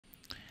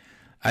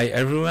Hi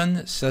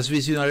everyone, SAS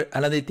Visual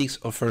Analytics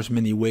offers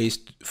many ways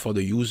for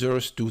the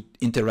users to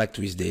interact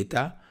with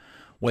data.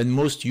 When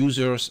most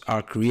users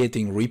are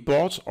creating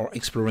reports or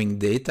exploring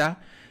data,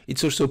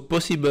 it's also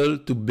possible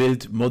to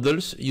build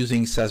models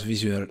using SAS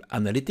Visual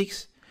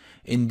Analytics.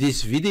 In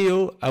this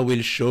video, I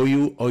will show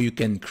you how you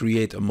can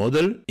create a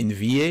model in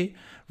VA,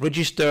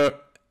 register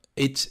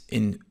it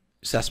in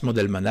SAS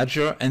Model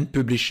Manager, and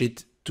publish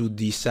it to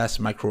the SAS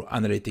Micro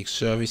Analytic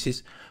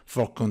Services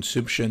for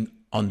consumption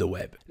on the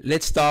web.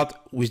 Let's start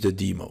with the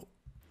demo.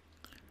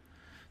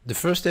 The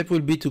first step will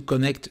be to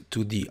connect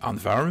to the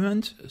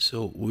environment.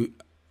 So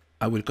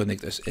I will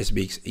connect as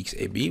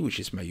SBX-XAB,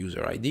 which is my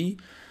user ID.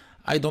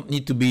 I don't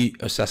need to be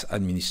a SAS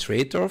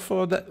administrator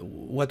for that,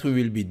 what we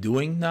will be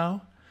doing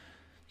now.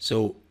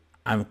 So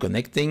I'm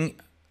connecting,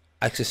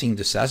 accessing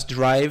the SAS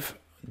drive,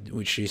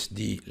 which is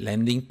the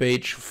landing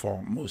page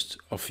for most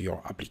of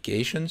your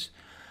applications.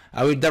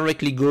 I will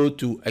directly go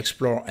to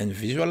Explore and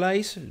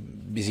Visualize,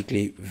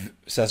 basically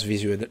SAS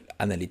Visual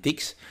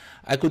Analytics.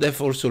 I could have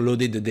also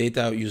loaded the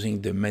data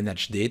using the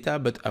Manage Data,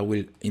 but I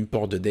will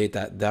import the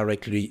data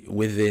directly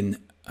within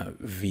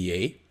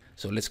VA.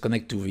 So let's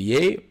connect to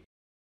VA.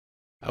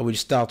 I will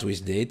start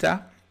with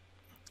data.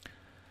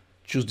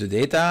 Choose the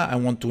data. I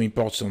want to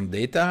import some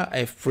data.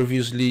 I've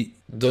previously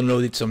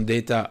downloaded some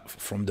data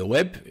from the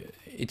web.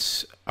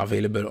 It's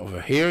available over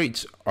here.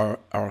 It's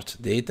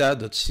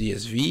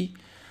artdata.csv.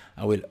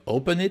 I will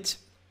open it.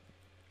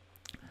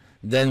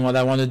 Then what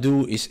I want to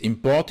do is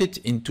import it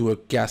into a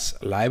CAS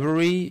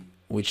library,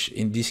 which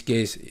in this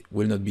case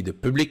will not be the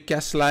public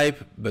CAS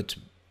lib, but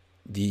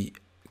the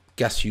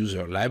CAS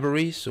user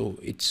library. So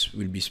it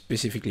will be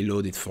specifically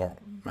loaded for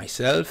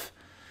myself.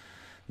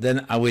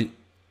 Then I will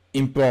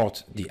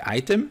import the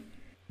item.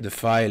 The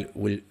file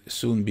will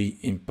soon be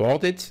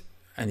imported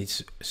and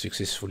it's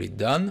successfully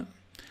done.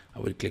 I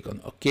will click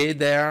on OK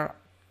there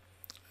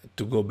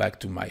to go back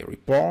to my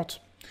report.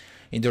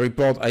 In the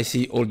report, I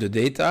see all the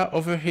data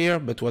over here,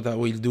 but what I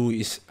will do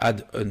is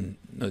add a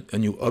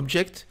new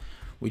object,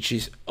 which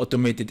is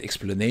automated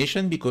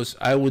explanation, because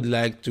I would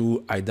like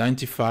to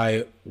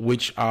identify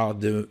which are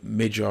the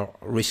major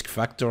risk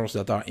factors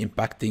that are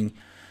impacting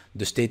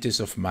the status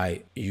of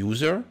my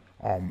user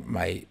or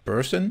my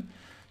person.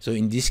 So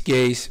in this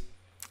case,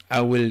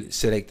 I will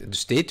select the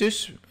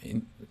status.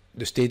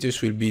 The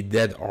status will be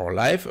dead or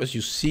alive. As you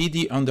see,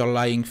 the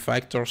underlying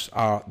factors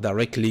are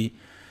directly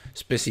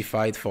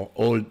specified for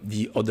all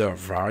the other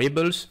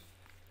variables.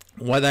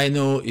 What I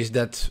know is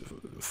that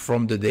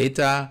from the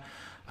data,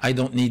 I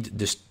don't need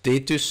the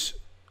status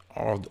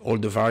or all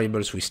the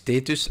variables with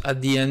status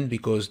at the end,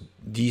 because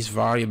these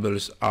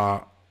variables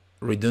are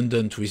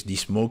redundant with the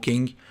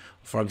smoking,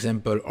 for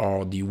example,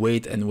 or the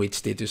weight and weight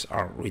status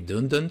are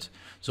redundant.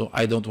 So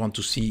I don't want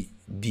to see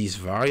this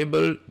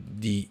variable.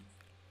 The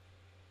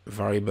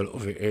variable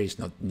over here is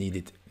not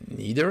needed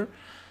neither.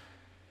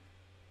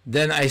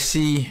 Then I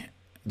see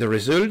the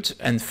result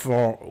and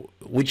for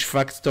which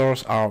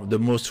factors are the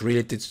most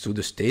related to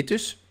the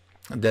status,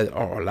 dead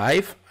or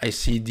alive. I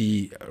see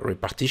the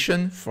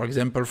repartition, for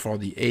example, for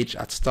the age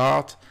at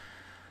start,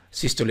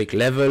 systolic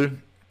level.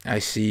 I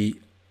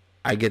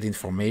get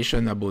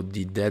information about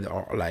the dead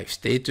or alive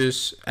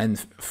status,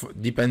 and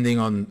depending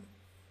on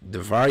the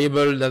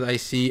variable that I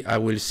see, I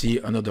will see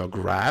another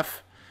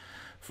graph.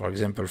 For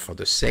example, for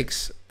the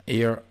sex,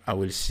 here I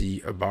will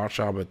see a bar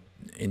chart, but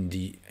in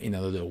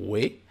another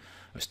way,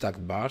 a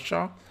stacked bar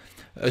chart.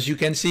 As you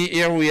can see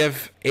here, we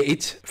have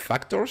 8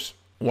 factors,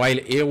 while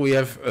here we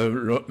have a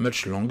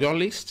much longer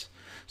list.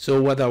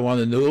 So what I want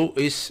to know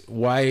is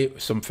why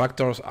some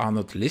factors are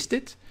not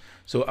listed.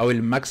 So I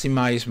will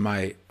maximize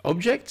my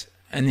object,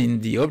 and in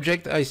the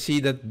object I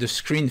see that the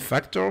screen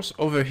factors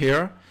over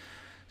here,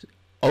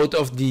 out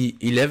of the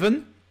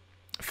 11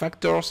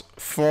 factors,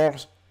 4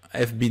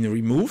 have been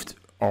removed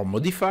or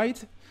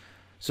modified.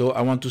 So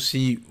I want to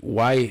see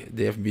why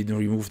they have been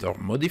removed or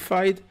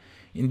modified.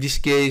 In this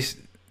case,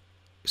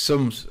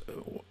 some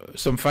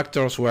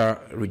factors were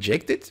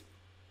rejected.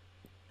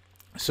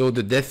 So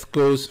the death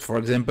cause, for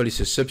example,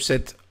 is a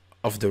subset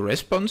of the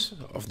response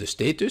of the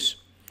status.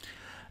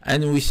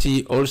 And we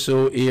see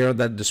also here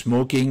that the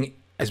smoking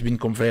has been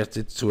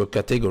converted to a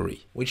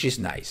category, which is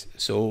nice.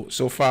 So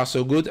far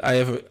so good. I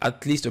have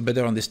at least a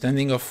better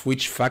understanding of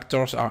which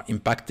factors are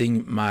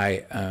impacting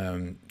my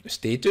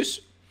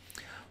status.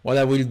 What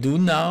I will do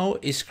now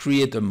is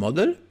create a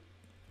model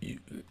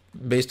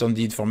based on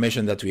the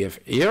information that we have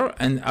here,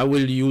 and I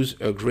will use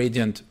a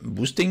gradient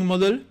boosting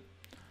model.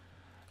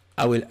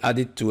 I will add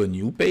it to a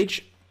new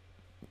page.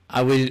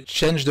 I will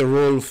change the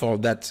role for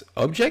that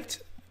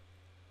object.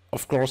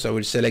 Of course, I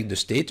will select the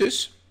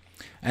status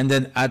and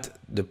then add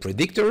the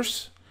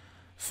predictors.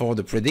 For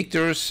the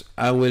predictors,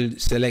 I will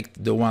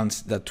select the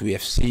ones that we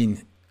have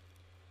seen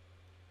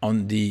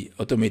on the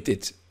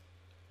automated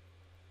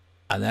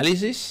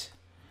analysis.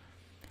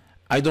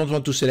 I don't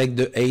want to select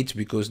the 8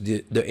 because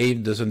the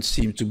 8 doesn't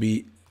seem to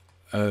be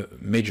a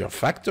major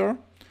factor.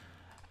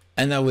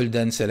 And I will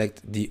then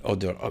select the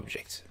other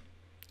objects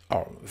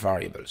or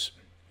variables.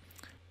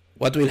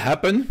 What will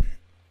happen?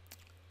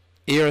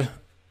 Here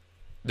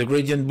the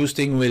gradient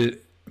boosting will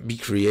be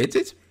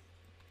created,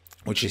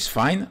 which is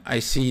fine. I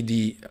see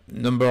the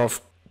number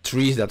of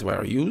trees that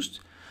were used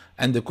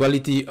and the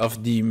quality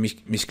of the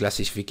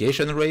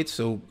misclassification rate,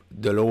 so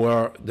the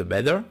lower the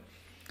better.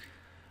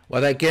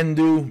 What I can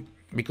do,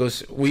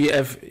 because we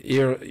have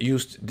here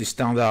used the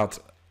standard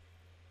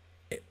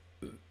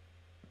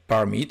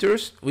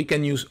parameters, we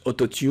can use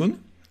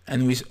auto-tune,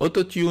 and with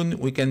auto-tune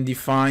we can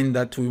define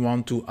that we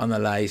want to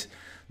analyze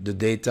the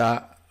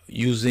data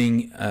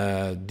using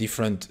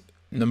different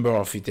number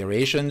of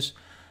iterations,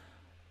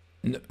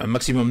 a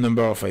maximum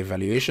number of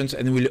evaluations,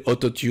 and we'll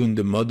auto-tune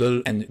the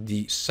model, and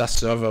the SAS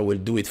server will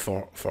do it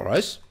for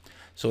us.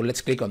 So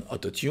let's click on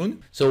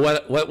auto-tune. So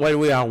while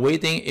we are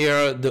waiting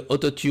here, the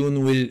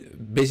auto-tune will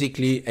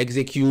basically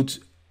execute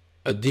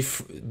a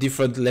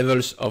different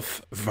levels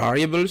of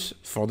variables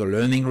for the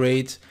learning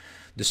rate,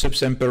 the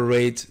subsample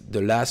rate,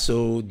 the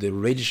lasso, the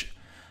ridge,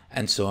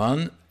 and so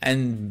on.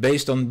 And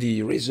based on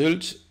the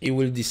results, it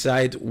will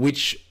decide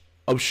which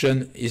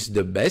option is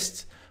the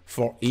best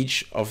for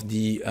each of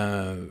the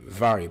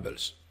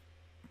variables.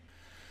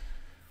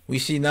 We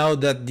see now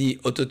that the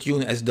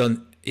auto-tune has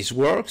done its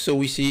work. So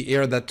we see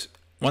here that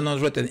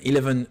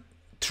 111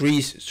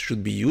 trees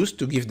should be used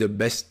to give the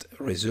best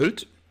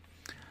result.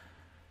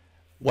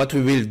 What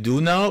we will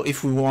do now,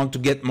 if we want to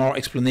get more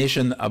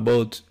explanation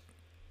about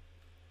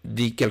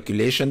the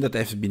calculation that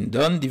has been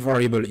done, the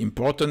variable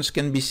importance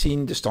can be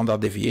seen, the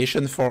standard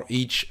deviation for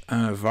each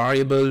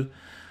variable.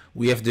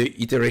 We have the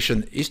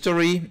iteration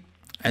history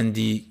and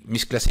the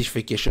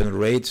misclassification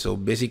rate, so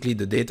basically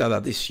the data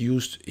that is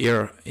used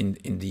here in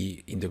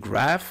the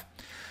graph.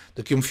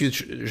 The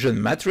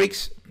confusion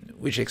matrix,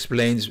 which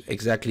explains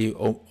exactly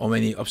how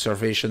many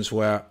observations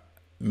were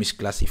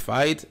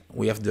misclassified.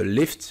 We have the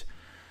lift,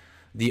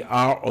 the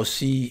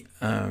ROC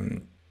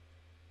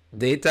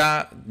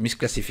data,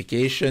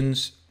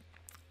 misclassifications,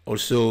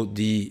 also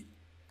the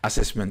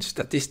assessment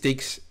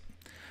statistics,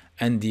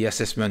 and the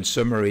assessment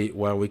summary,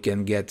 where we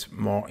can get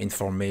more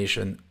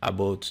information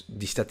about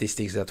the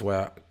statistics that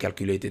were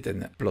calculated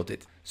and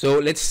plotted. So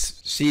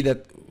let's see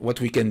that what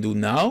we can do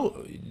now.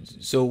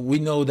 So we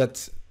know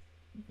that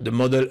the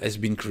model has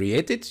been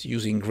created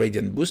using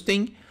gradient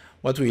boosting.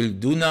 What we'll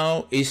do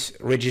now is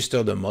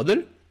register the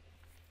model.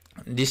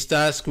 This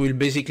task will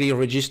basically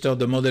register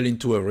the model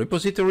into a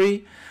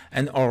repository,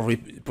 and our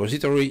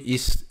repository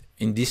is,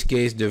 in this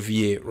case, the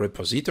VA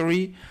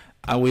repository.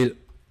 I will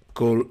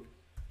call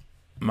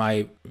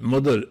my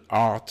model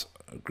art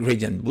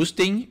gradient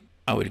boosting.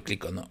 I will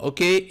click on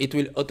OK. It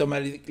will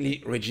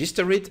automatically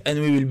register it, and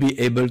we will be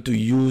able to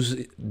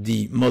use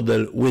the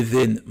model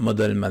within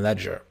Model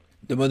Manager.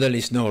 The model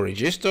is now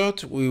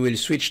registered. We will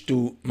switch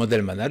to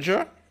Model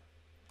Manager,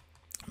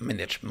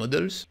 Manage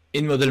Models.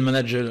 In Model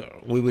Manager,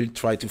 we will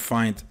try to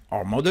find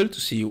our model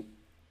to see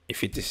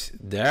if it is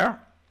there.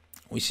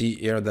 We see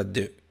here that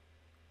the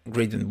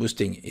gradient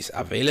boosting is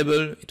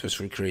available. It was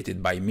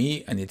recreated by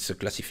me, and it's a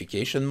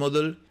classification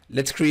model.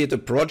 Let's create a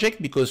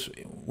project, because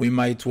we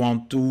might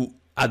want to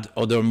add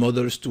other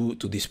models to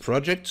this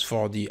project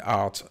for the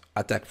art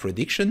attack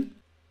prediction.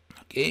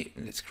 Okay,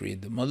 let's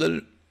create the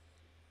model.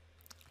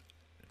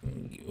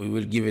 We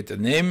will give it a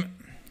name,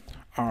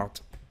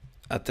 art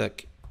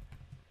attack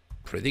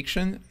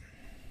prediction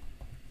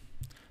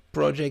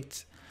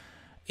project.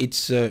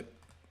 It's a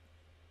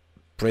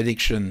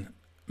prediction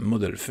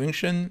model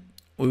function.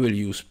 We will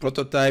use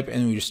prototype,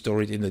 and we will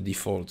store it in the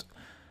default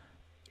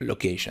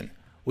location.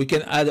 We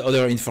can add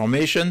other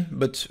information,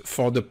 but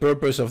for the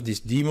purpose of this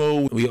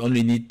demo, we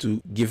only need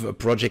to give a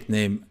project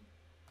name,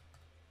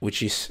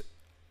 which is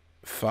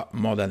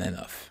more than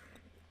enough.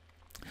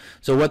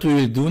 So what we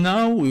will do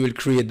now, we will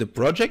create the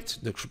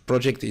project. The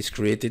project is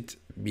created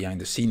behind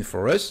the scene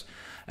for us,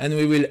 and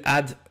we will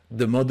add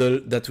the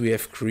model that we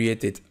have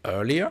created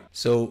earlier.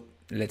 So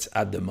let's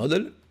add the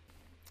model.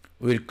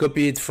 We'll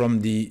copy it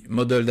from the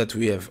model that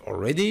we have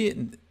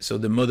already. So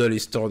the model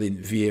is stored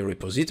in VA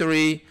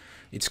repository.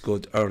 It's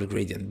called Earth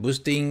Gradient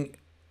Boosting,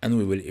 and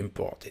we will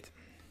import it.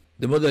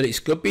 The model is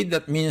copied.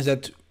 That means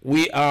that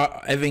we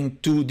are having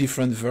two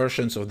different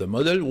versions of the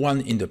model,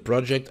 one in the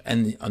project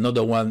and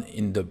another one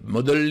in the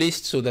model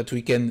list, so that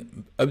we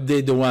can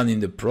update the one in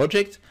the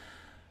project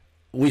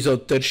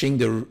without touching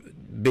the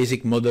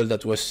basic model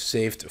that was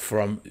saved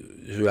from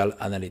Visual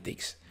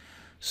Analytics.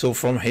 So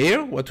from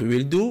here, what we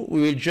will do,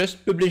 we will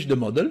just publish the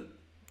model,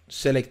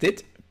 select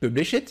it,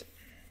 publish it,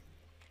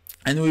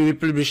 and we will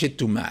publish it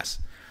to mass.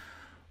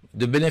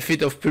 The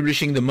benefit of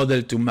publishing the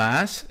model to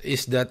mass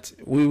is that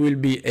we will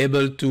be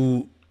able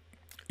to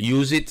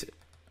use it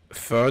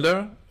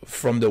further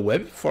from the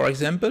web, for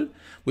example.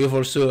 We have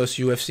also, as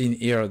you have seen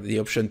here, the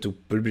option to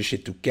publish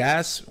it to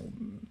CAS,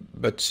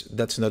 but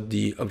that's not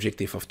the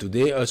objective of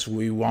today, as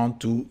we want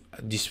to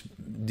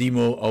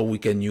demo how we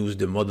can use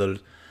the model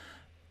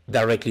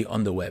directly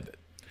on the web.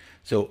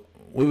 So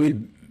we will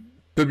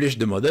publish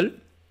the model.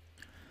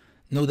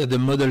 Now that the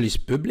model is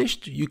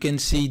published, you can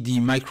see the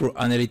Micro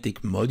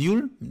Analytic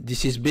module.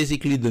 This is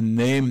basically the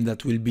name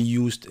that will be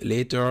used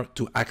later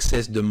to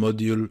access the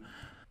module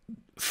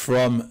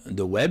from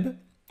the web.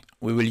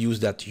 We will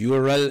use that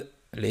URL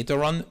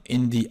later on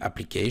in the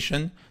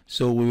application.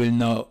 So we will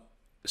now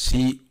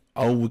see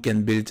how we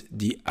can build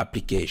the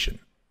application.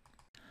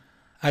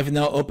 I've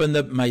now opened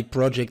up my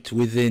project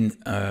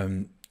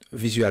within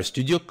Visual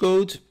Studio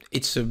Code.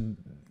 It's a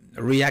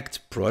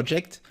React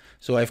project.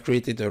 So I've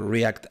created a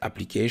React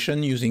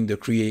application using the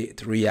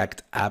Create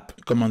React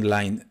App command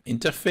line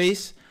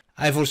interface.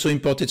 I've also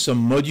imported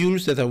some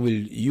modules that I will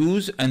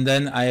use, and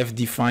then I have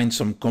defined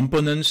some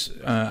components.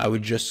 I will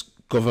just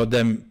cover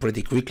them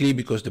pretty quickly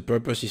because the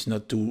purpose is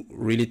not to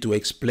really to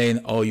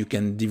explain how you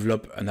can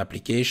develop an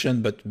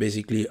application, but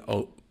basically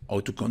how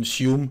to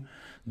consume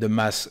the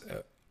MAS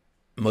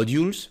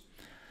modules.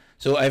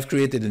 So I've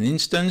created an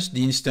instance.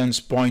 The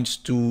instance points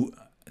to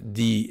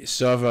the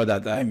server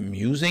that I'm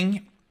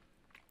using.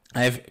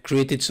 I've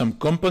created some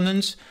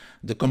components.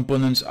 The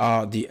components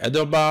are the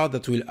header bar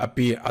that will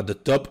appear at the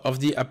top of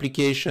the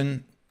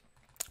application.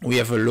 We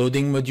have a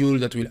loading module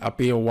that will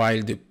appear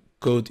while the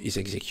code is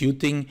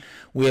executing.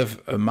 We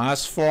have a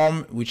MAS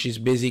form, which is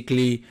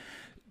basically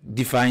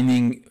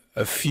defining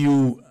a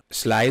few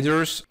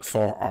sliders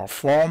for our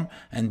form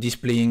and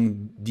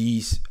displaying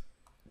these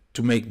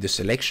to make the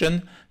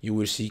selection. You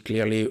will see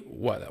clearly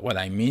what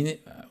I mean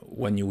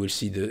when you will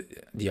see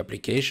the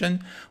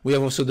application. We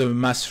have also the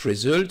MAS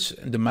result.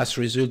 The MAS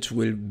result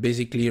will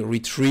basically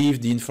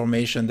retrieve the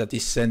information that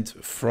is sent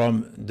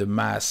from the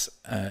MAS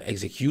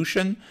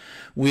execution.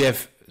 We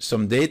have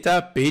some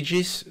data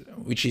pages,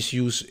 which is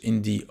used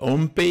in the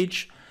home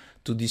page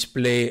to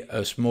display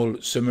a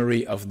small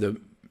summary of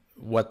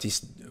what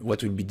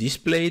will be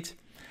displayed.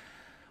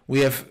 We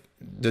have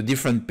the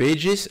different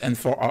pages, and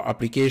for our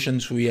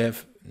applications we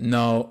have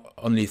now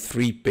only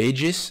 3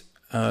 pages.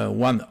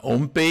 One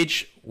home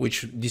page,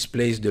 which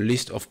displays the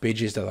list of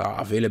pages that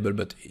are available,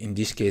 but in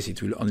this case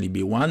it will only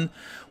be 1.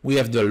 We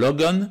have the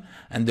logon,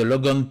 and the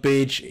logon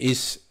page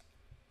is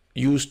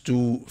used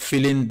to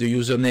fill in the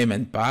username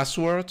and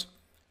password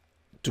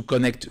to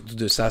connect to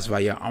the SAS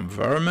via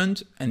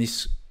environment, and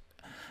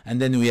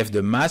then we have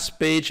the MAS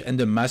page, and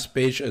the MAS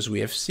page, as we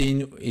have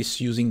seen, is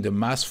using the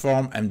MAS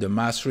form and the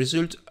MAS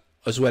result,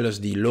 as well as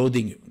the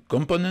loading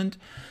component,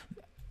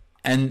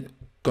 and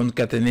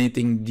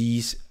concatenating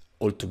these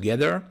all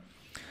together.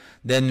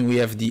 Then we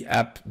have the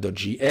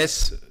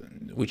app.js,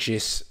 which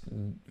is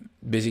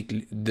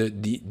basically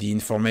the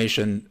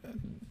information,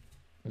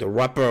 the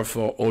wrapper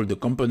for all the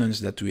components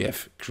that we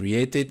have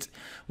created.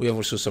 We have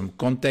also some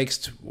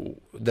context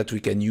that we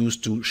can use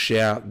to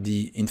share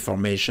the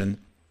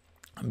information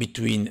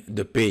between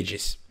the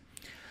pages.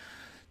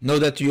 Now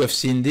that you have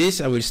seen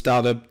this, I will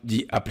start up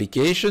the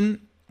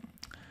application.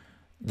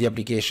 The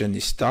application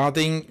is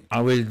starting.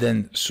 I will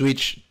then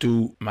switch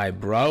to my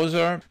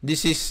browser.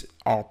 This is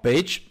our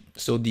page.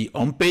 So the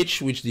home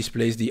page, which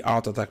displays the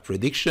heart attack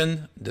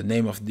prediction, the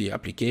name of the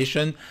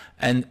application,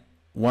 and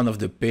one of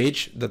the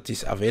page that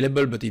is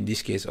available, but in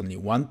this case only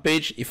one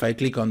page. If I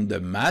click on the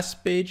MAS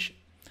page,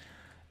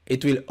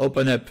 it will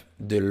open up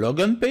the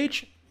logon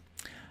page.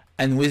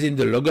 And within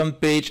the logon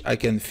page, I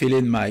can fill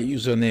in my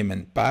username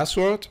and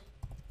password.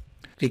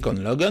 Click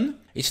on logon.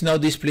 It's now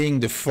displaying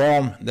the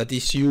form that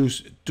is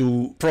used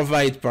to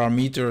provide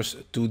parameters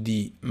to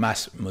the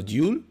MAS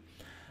module.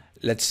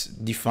 Let's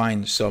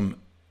define some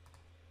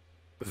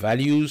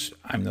values.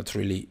 I'm not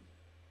really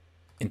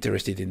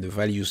interested in the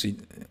values,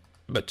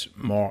 but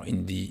more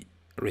in the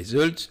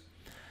results.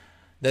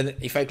 Then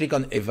if I click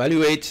on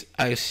evaluate,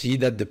 I see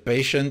that the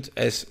patient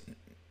has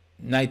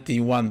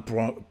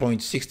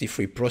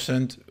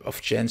 91.63%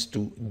 of chance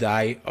to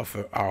die of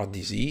a heart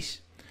disease,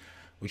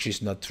 which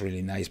is not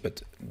really nice,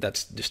 but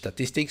that's the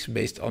statistics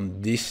based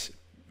on these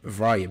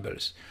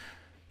variables.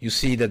 You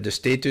see that the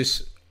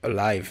status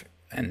alive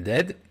and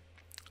dead.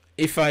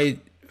 If I,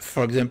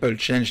 for example,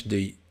 change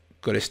the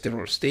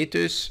cholesterol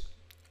status,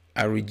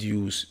 I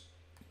reduce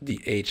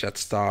the age at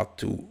start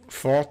to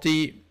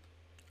 40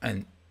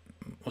 and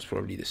most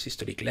probably the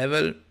systolic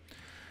level.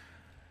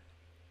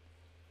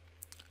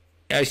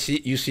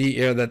 You see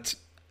here that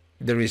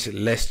there is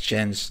less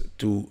chance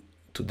to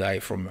die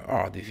from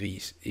heart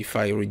disease. If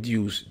I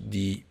reduce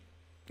the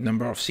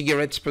number of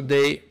cigarettes per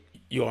day,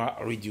 you are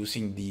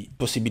reducing the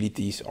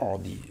possibilities or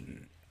the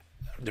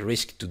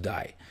risk to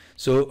die.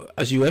 So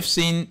as you have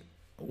seen,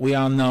 we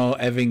are now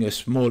having a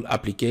small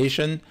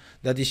application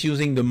that is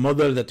using the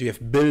model that we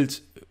have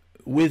built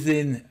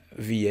within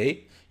VA,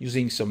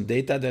 using some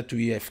data that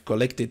we have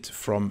collected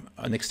from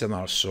an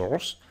external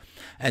source.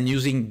 And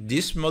using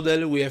this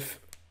model, we have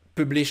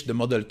published the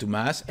model to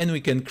MAS, and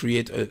we can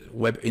create a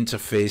web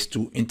interface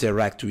to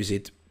interact with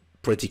it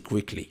pretty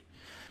quickly.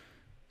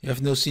 You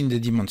have now seen the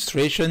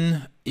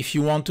demonstration. If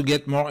you want to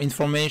get more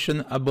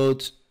information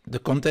about the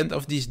content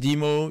of this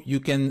demo,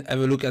 you can have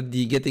a look at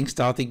the Getting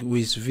Started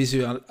with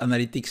Visual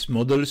Analytics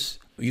models.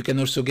 You can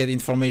also get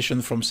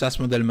information from SAS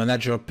Model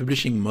Manager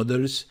publishing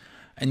models,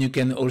 and you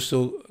can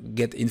also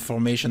get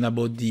information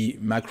about the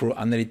Micro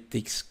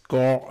Analytics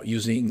core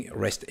using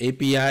REST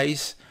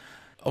APIs.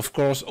 Of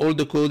course, all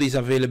the code is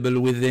available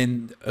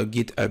within a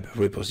GitHub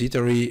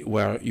repository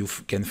where you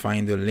can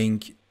find the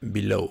link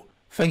below.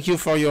 Thank you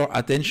for your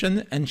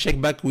attention, and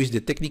check back with the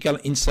technical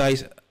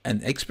insights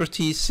and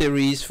Expertise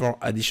series for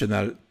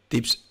additional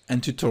tips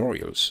and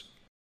tutorials.